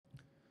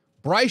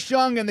Bryce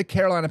Young and the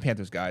Carolina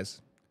Panthers,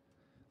 guys.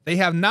 They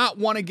have not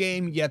won a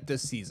game yet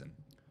this season.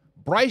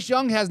 Bryce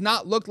Young has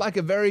not looked like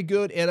a very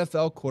good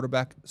NFL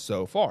quarterback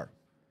so far.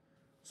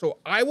 So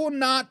I will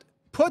not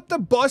put the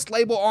bust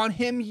label on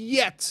him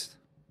yet.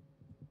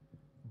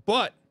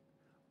 But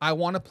I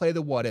want to play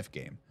the what if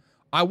game.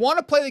 I want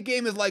to play the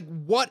game as like,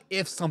 what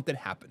if something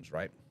happens,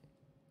 right?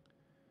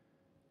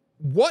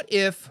 What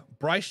if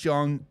Bryce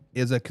Young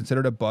is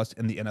considered a bust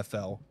in the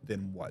NFL,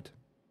 then what?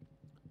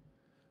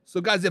 So,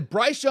 guys, if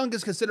Bryce Young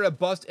is considered a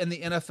bust in the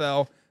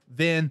NFL,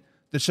 then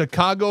the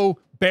Chicago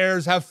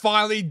Bears have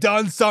finally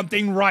done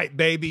something right,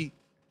 baby.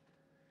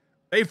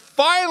 They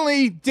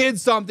finally did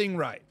something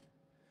right.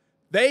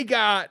 They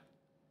got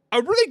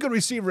a really good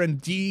receiver in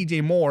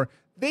DJ Moore.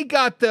 They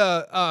got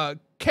the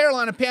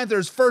Carolina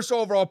Panthers' first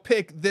overall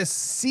pick this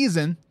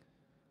season.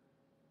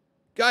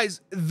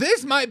 Guys,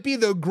 this might be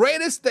the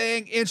greatest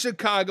thing in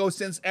Chicago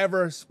since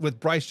ever, with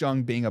Bryce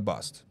Young being a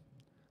bust.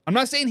 I'm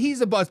not saying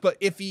he's a bust, but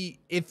if he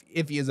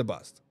is a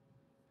bust.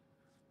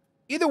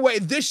 Either way,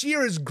 this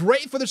year is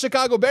great for the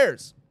Chicago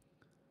Bears.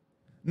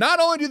 Not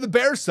only do the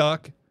Bears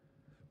suck,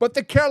 but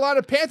the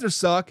Carolina Panthers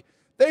suck.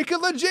 They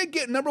could legit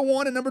get number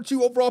 1 and number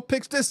 2 overall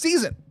picks this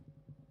season.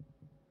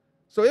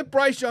 So if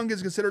Bryce Young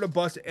is considered a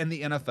bust in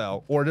the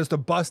NFL, or just a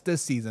bust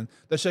this season,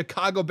 the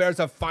Chicago Bears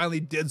have finally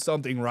did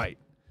something right.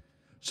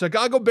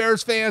 Chicago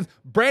Bears fans,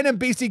 Brandon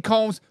B.C.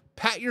 Combs,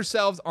 pat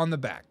yourselves on the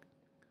back.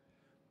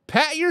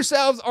 Pat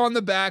yourselves on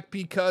the back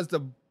because the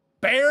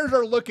Bears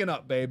are looking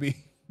up, baby.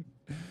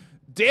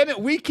 Damn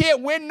it, we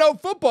can't win no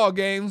football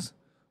games,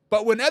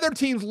 but when other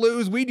teams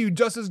lose, we do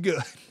just as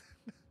good.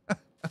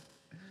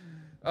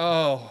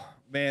 Oh,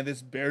 man,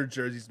 this Bear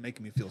jersey is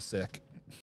making me feel sick.